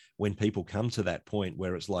why when people come to that point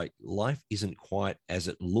where it's like life isn't quite as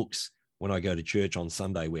it looks when I go to church on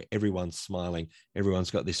Sunday, where everyone's smiling,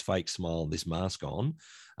 everyone's got this fake smile, this mask on.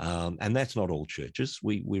 And that's not all churches.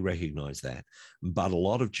 We recognize that. But a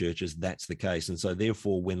lot of churches, that's the case. And so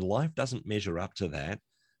therefore, when life doesn't measure up to that,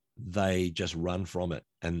 they just run from it.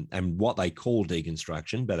 And what they call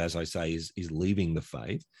deconstruction, but as I say, is leaving the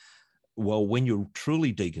faith. Well, when you're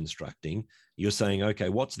truly deconstructing, you're saying, okay,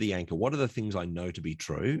 what's the anchor? What are the things I know to be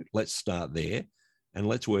true? Let's start there. And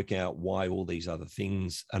let's work out why all these other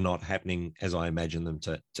things are not happening as I imagine them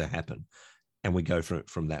to happen. And we go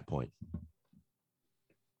from that point.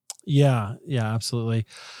 Yeah, absolutely.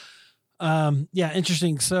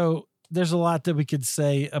 Interesting. So there's a lot that we could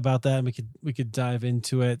say about that, and we could dive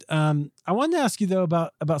into it. I wanted to ask you though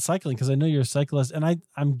about cycling, because I know you're a cyclist, and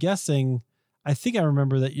I'm guessing, I think I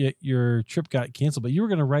remember that your trip got canceled, but you were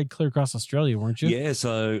going to ride clear across Australia, weren't you? Yeah.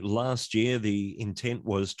 So last year the intent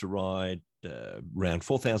was to ride around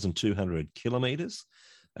 4,200 kilometers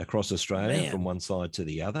across Australia, from one side to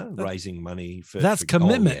the other, raising money for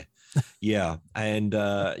commitment. Yeah. And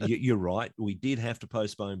you're right. We did have to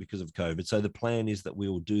postpone because of COVID. So the plan is that we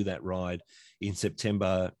will do that ride in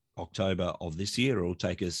September, October of this year. It will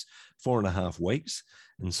take us 4.5 weeks.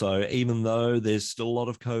 And so even though there's still a lot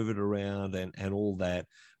of COVID around and all that,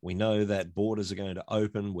 we know that borders are going to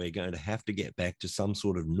open. We're going to have to get back to some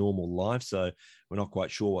sort of normal life. So we're not quite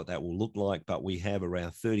sure what that will look like, but we have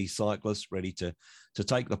around 30 cyclists ready to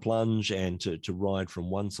take the plunge and to ride from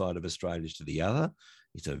one side of Australia to the other.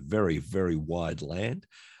 It's a very, very wide land,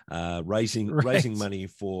 raising money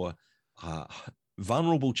for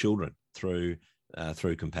vulnerable children through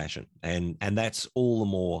compassion. And that's all the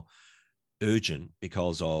more urgent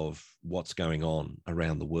because of what's going on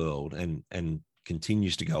around the world and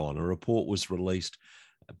continues to go on. A report was released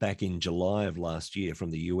back in July of last year from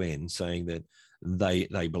the UN saying that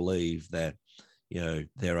they believe that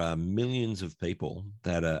there are millions of people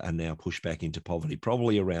that are now pushed back into poverty.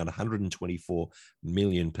 Probably around 124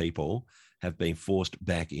 million people have been forced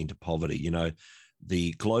back into poverty.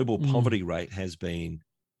 The global poverty rate has been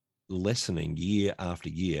lessening year after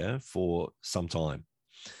year for some time.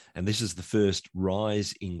 And this is the first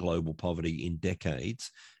rise in global poverty in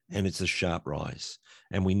decades, and it's a sharp rise.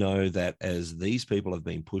 And we know that as these people have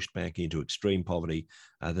been pushed back into extreme poverty,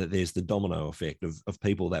 that there's the domino effect of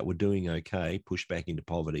people that were doing okay, pushed back into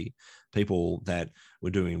poverty. People that were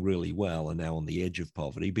doing really well are now on the edge of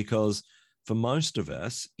poverty, because for most of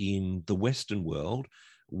us in the Western world,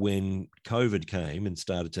 when COVID came and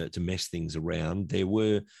started to mess things around, there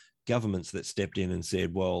were governments that stepped in and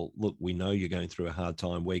said, well, look, we know you're going through a hard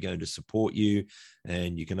time. We're going to support you.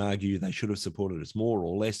 And you can argue they should have supported us more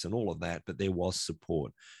or less and all of that, but there was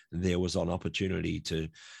support. There was an opportunity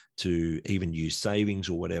to even use savings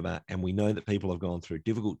or whatever. And we know that people have gone through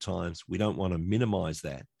difficult times. We don't want to minimize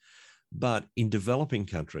that. But in developing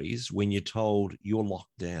countries, when you're told you're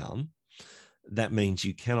locked down, that means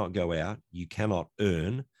you cannot go out, you cannot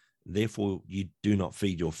earn, therefore you do not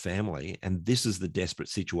feed your family. And this is the desperate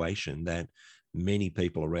situation that many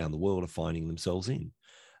people around the world are finding themselves in.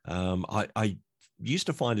 I used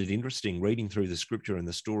to find it interesting reading through the scripture and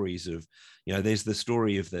the stories of, there's the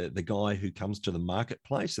story of the guy who comes to the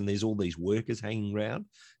marketplace and there's all these workers hanging around.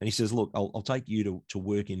 And he says, look, I'll take you to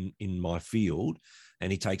work in my field.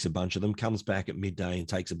 And he takes a bunch of them, comes back at midday and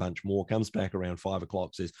takes a bunch more, comes back around 5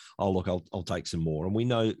 o'clock, says, oh, look, I'll take some more. And we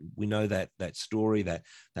know that story, that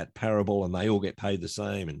parable, and they all get paid the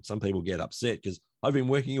same. And some people get upset because I've been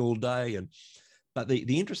working all day. But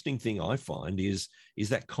the interesting thing I find is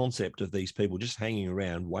that concept of these people just hanging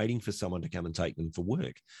around, waiting for someone to come and take them for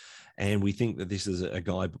work. And we think that this is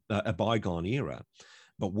a bygone era.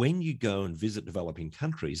 But when you go and visit developing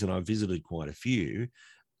countries, and I've visited quite a few,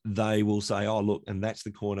 they will say, oh, look, and that's the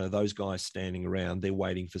corner, those guys standing around, they're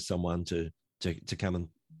waiting for someone to come and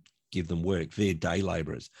give them work. They're day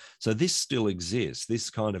laborers. So this still exists. This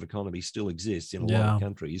kind of economy still exists in a lot of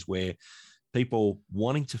countries where people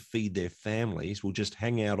wanting to feed their families will just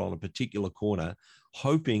hang out on a particular corner,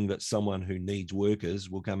 hoping that someone who needs workers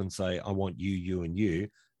will come and say, I want you, you, and you.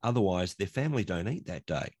 Otherwise, their family don't eat that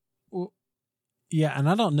day. Well, yeah, and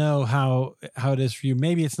I don't know how it is for you.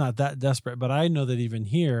 Maybe it's not that desperate, but I know that even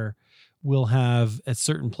here we'll have at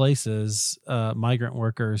certain places migrant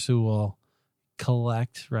workers who will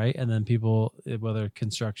collect, right? And then people, whether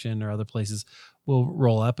construction or other places, will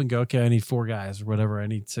roll up and go, okay, I need 4 guys or whatever. I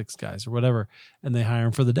need 6 guys or whatever. And they hire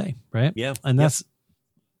them for the day, right? Yeah. And that's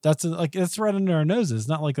it's right under our noses.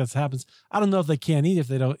 Not like that happens. I don't know if they can't eat if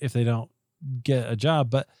they don't get a job,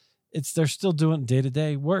 but they're still doing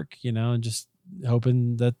day-to-day work, and just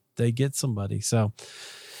hoping that they get somebody. So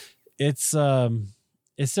it's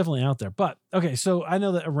definitely out there. But okay, so I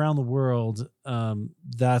know that around the world,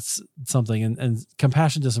 that's something, and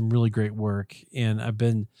Compassion does some really great work, and I've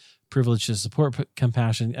been privileged to support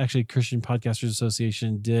Compassion. Actually, Christian Podcasters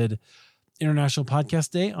Association did International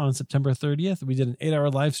Podcast Day on September 30th. We did an 8-hour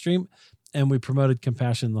live stream, and we promoted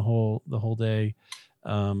Compassion the whole day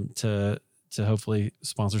to hopefully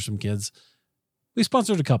sponsor some kids. We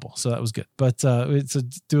sponsored a couple, so that was good. But it's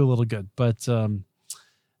do a little good. But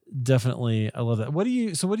definitely, I love that. What do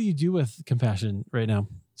you do with Compassion right now?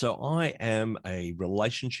 So I am a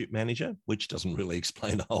relationship manager, which doesn't really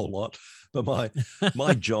explain a whole lot. But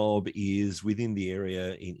my job is within the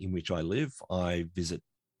area in which I live. I visit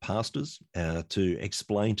pastors to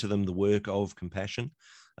explain to them the work of Compassion.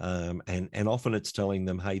 And often it's telling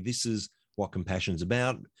them, hey, this is what Compassion's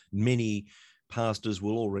about. Many pastors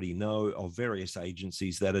will already know of various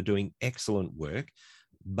agencies that are doing excellent work,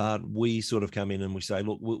 but we sort of come in and we say,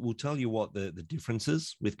 look, we'll tell you what the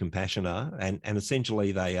differences with Compassion are. And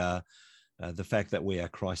essentially they are the fact that we are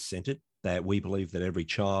Christ-centered, that we believe that every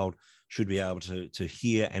child should be able to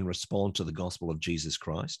hear and respond to the gospel of Jesus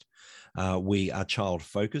Christ. We are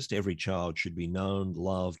child-focused. Every child should be known,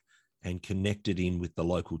 loved, and connected in with the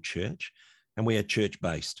local church. And we are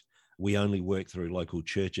church-based. We only work through local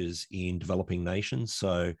churches in developing nations.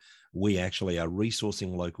 So we actually are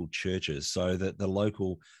resourcing local churches so that the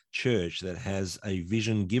local church that has a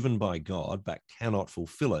vision given by God but cannot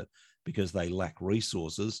fulfill it because they lack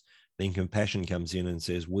resources, then Compassion comes in and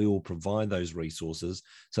says, we will provide those resources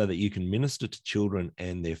so that you can minister to children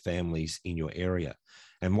and their families in your area.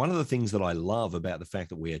 And one of the things that I love about the fact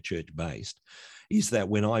that we are church-based is that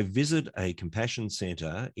when I visit a compassion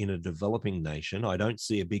center in a developing nation, I don't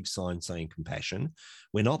see a big sign saying compassion.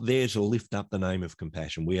 We're not there to lift up the name of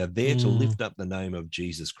compassion. We are there to lift up the name of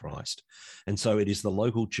Jesus Christ. And so it is the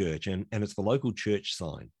local church, and it's the local church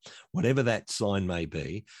sign, whatever that sign may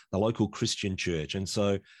be, the local Christian church. And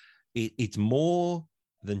so it's more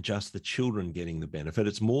than just the children getting the benefit.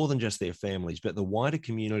 It's more than just their families, but the wider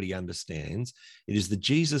community understands it is the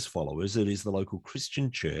Jesus followers, it is the local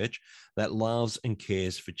Christian church that loves and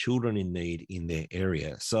cares for children in need in their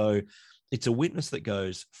area. So it's a witness that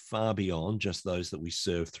goes far beyond just those that we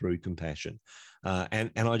serve through compassion.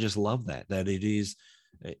 And I just love that it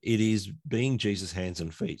is being Jesus' hands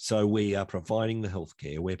and feet. So we are providing the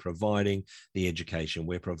healthcare, we're providing the education,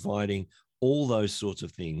 we're providing all those sorts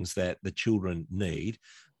of things that the children need,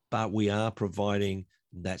 but we are providing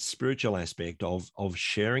that spiritual aspect of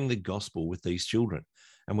sharing the gospel with these children.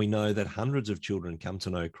 And we know that hundreds of children come to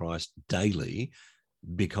know Christ daily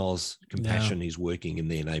because compassion is working in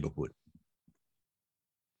their neighborhood.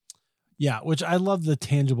 Yeah, which I love the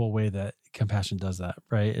tangible way that compassion does that,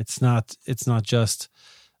 right? It's not just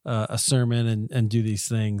a sermon and do these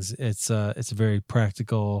things. It's a very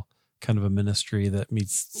practical kind of a ministry that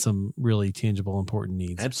meets some really tangible, important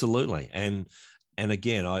needs. Absolutely. And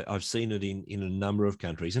again, I've seen it in a number of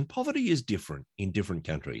countries, and poverty is different in different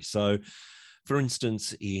countries. So for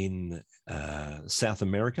instance, in South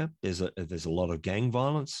America, there's a lot of gang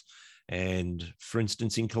violence. And for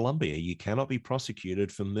instance, in Colombia, you cannot be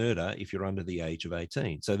prosecuted for murder if you're under the age of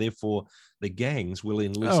 18. So therefore, the gangs will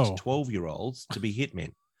enlist 12-year-olds to be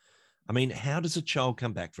hitmen. I mean, how does a child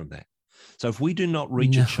come back from that? So if we do not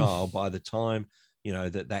reach a child by the time,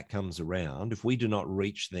 that comes around, if we do not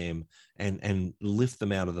reach them and lift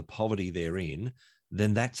them out of the poverty they're in,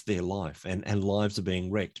 then that's their life. And lives are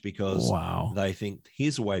being wrecked because they think,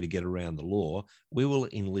 here's a way to get around the law. We will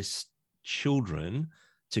enlist children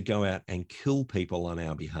to go out and kill people on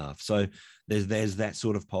our behalf. So there's that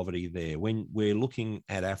sort of poverty there. When we're looking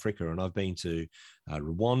at Africa, and I've been to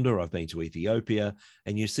Rwanda, I've been to Ethiopia,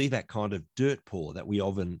 and you see that kind of dirt poor that we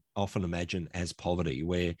often imagine as poverty,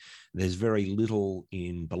 where there's very little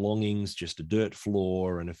in belongings, just a dirt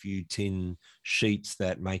floor and a few tin sheets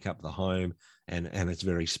that make up the home, and it's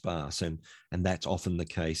very sparse. And that's often the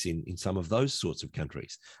case in some of those sorts of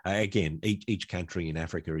countries. Again, each country in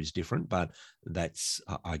Africa is different, but that's,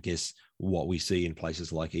 I guess, what we see in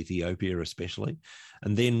places like Ethiopia especially.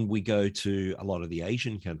 And then we go to a lot of the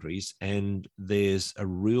Asian countries, and there's a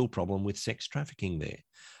real problem with sex trafficking there.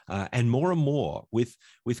 And more with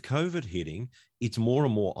COVID hitting, it's more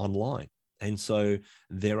and more online. And so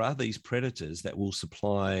there are these predators that will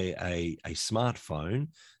supply a smartphone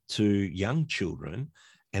to young children,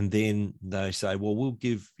 and then they say, well, we'll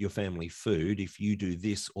give your family food if you do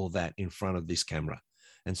this or that in front of this camera.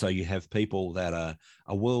 And so you have people that are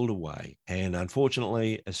a world away. And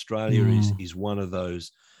unfortunately, Australia is one of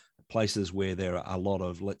those places where there are a lot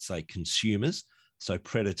of, let's say, consumers, so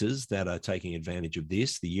predators that are taking advantage of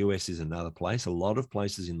this. The US is another place. A lot of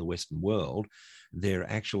places in the Western world, they're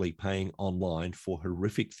actually paying online for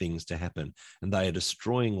horrific things to happen, and they are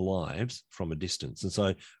destroying lives from a distance. And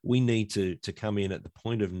so we need to come in at the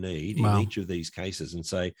point of need in each of these cases and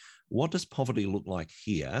say, what does poverty look like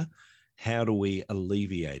here? How do we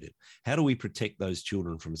alleviate it? How do we protect those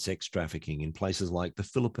children from sex trafficking in places like the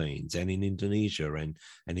Philippines and in Indonesia and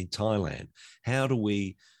in Thailand? How do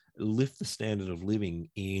we lift the standard of living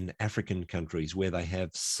in African countries where they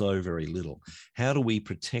have so very little? How do we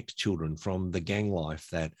protect children from the gang life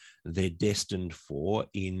that they're destined for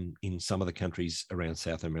in some of the countries around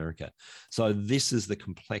South America? So this is the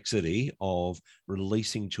complexity of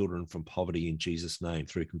releasing children from poverty in Jesus' name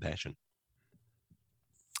through compassion.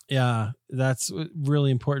 Yeah, that's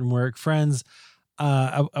really important work. Friends,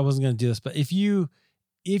 I wasn't going to do this, but if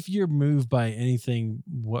you're moved by anything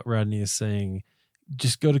what Rodney is saying,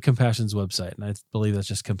 just go to Compassion's website. And I believe that's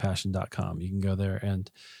just compassion.com. You can go there and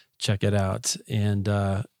check it out and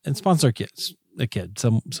sponsor a kid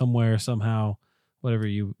somewhere, somehow, whatever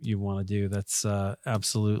you want to do. That's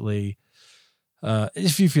absolutely,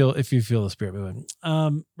 if you feel the spirit moving.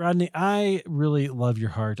 Rodney, I really love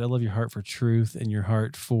your heart. I love your heart for truth and your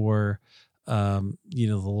heart for, the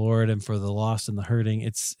Lord and for the lost and the hurting.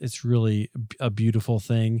 It's really a beautiful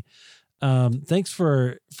thing. Thanks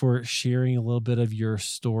for sharing a little bit of your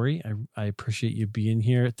story. I appreciate you being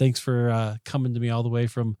here. Thanks for coming to me all the way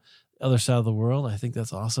from the other side of the world. I think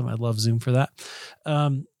that's awesome. I love Zoom for that.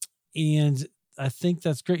 And I think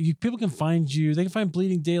that's great. People can find you. They can find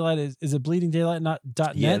Bleeding Daylight. Is it Bleeding Daylight, not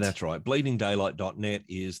 .net? Yeah, that's right. Bleedingdaylight.net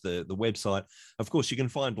is the website. Of course, you can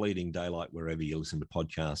find Bleeding Daylight wherever you listen to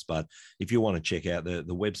podcasts. But if you want to check out the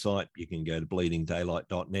website, you can go to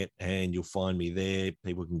bleedingdaylight.net and you'll find me there.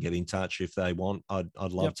 People can get in touch if they want. I'd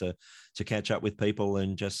love to catch up with people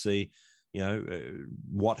and just see,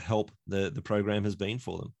 what help the program has been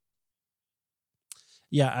for them.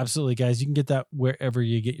 Yeah, absolutely, guys. You can get that wherever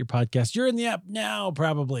you get your podcast. You're in the app now,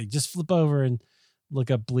 probably. Just flip over and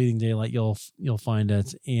look up Bleeding Daylight. You'll find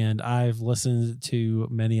it. And I've listened to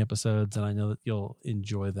many episodes, and I know that you'll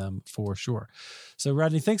enjoy them for sure. So,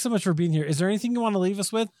 Rodney, thanks so much for being here. Is there anything you want to leave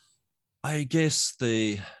us with? I guess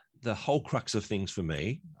the whole crux of things for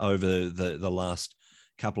me over the last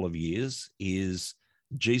couple of years is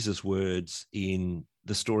Jesus' words in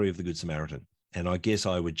the story of the Good Samaritan. And I guess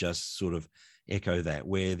I would just sort of echo that,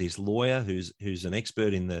 where this lawyer who's an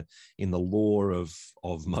expert in the law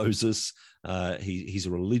of Moses, he's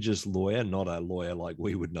a religious lawyer, not a lawyer like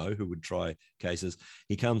we would know who would try cases.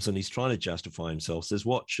 He comes and he's trying to justify himself, says,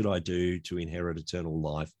 what should I do to inherit eternal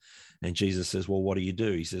life? And Jesus says, well, what do you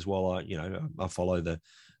do? He says, well, I follow the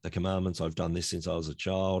commandments. I've done this since I was a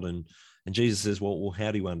child. And Jesus says, well,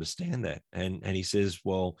 how do you understand that? And he says,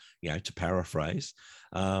 well, to paraphrase,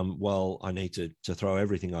 well, I need to throw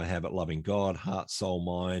everything I have at loving God, heart, soul,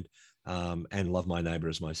 mind, and love my neighbor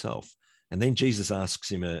as myself. And then Jesus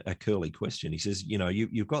asks him a curly question. He says,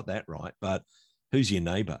 you've got that right, but who's your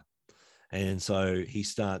neighbor? And so he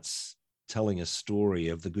starts telling a story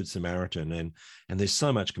of the Good Samaritan, and there's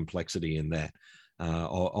so much complexity in that.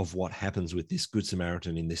 Of what happens with this Good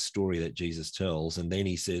Samaritan in this story that Jesus tells. And then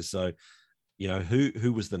he says, so,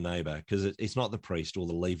 who was the neighbor? Because it's not the priest or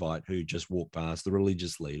the Levite who just walked past, the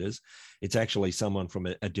religious leaders. It's actually someone from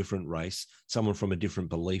a different race, someone from a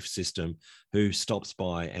different belief system who stops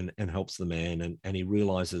by and helps the man. And he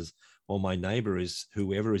realizes, well, my neighbor is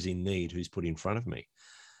whoever is in need, who's put in front of me.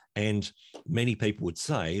 And many people would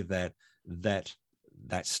say that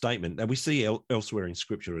statement that we see elsewhere in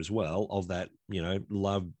scripture as well, of that,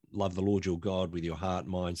 love the Lord your God with your heart,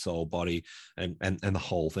 mind, soul, body, and the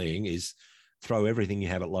whole thing is throw everything you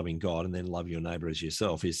have at loving God and then love your neighbor as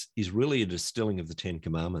yourself, is really a distilling of the 10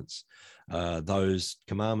 commandments. Those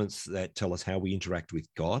commandments that tell us how we interact with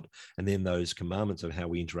God, and then those commandments of how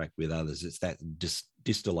we interact with others. It's that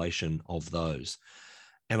distillation of those.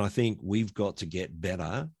 And I think we've got to get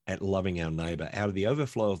better at loving our neighbor. Out of the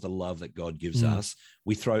overflow of the love that God gives us,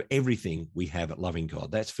 we throw everything we have at loving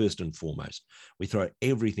God. That's first and foremost. We throw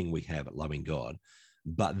everything we have at loving God.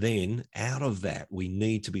 But then out of that, we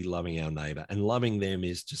need to be loving our neighbor. And loving them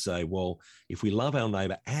is to say, well, if we love our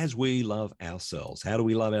neighbor as we love ourselves, how do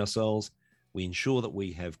we love ourselves? We ensure that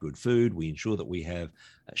we have good food. We ensure that we have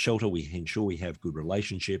shelter. We ensure we have good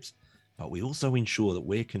relationships. But we also ensure that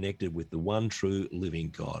we're connected with the one true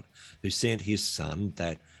living God who sent his son,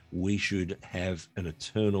 that we should have an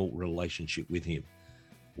eternal relationship with him.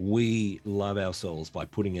 We love ourselves by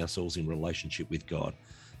putting ourselves in relationship with God.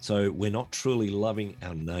 So we're not truly loving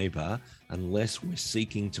our neighbor unless we're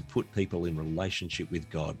seeking to put people in relationship with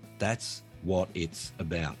God. That's what it's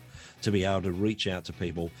about. To be able to reach out to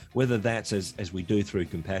people, whether that's as we do through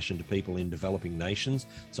compassion to people in developing nations.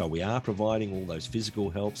 So we are providing all those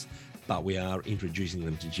physical helps, but we are introducing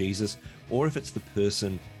them to Jesus, or if it's the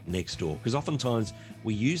person next door. Because oftentimes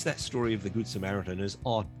we use that story of the Good Samaritan as,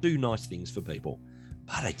 do nice things for people.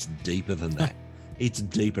 But it's deeper than that. It's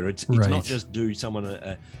deeper. It's not just do someone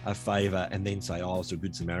a favor and then say, I was a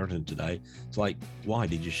Good Samaritan today. It's like, why?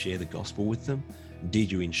 Did you share the gospel with them?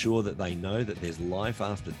 Did you ensure that they know that there's life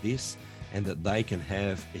after this and that they can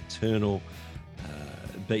have eternal,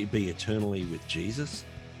 be eternally with Jesus?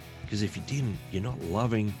 Because if you didn't, you're not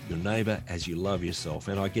loving your neighbor as you love yourself.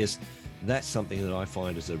 And I guess that's something that I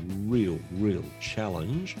find is a real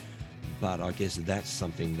challenge. But I guess that's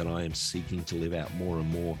something that I am seeking to live out more and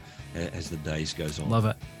more as the days goes on. Love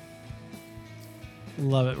it.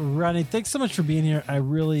 Love it. Rodney, thanks so much for being here. I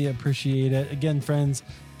really appreciate it. Again, friends,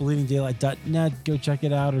 bleedingdaylight.net. Go check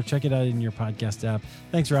it out, or check it out in your podcast app.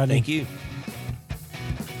 Thanks, Rodney. Thank you.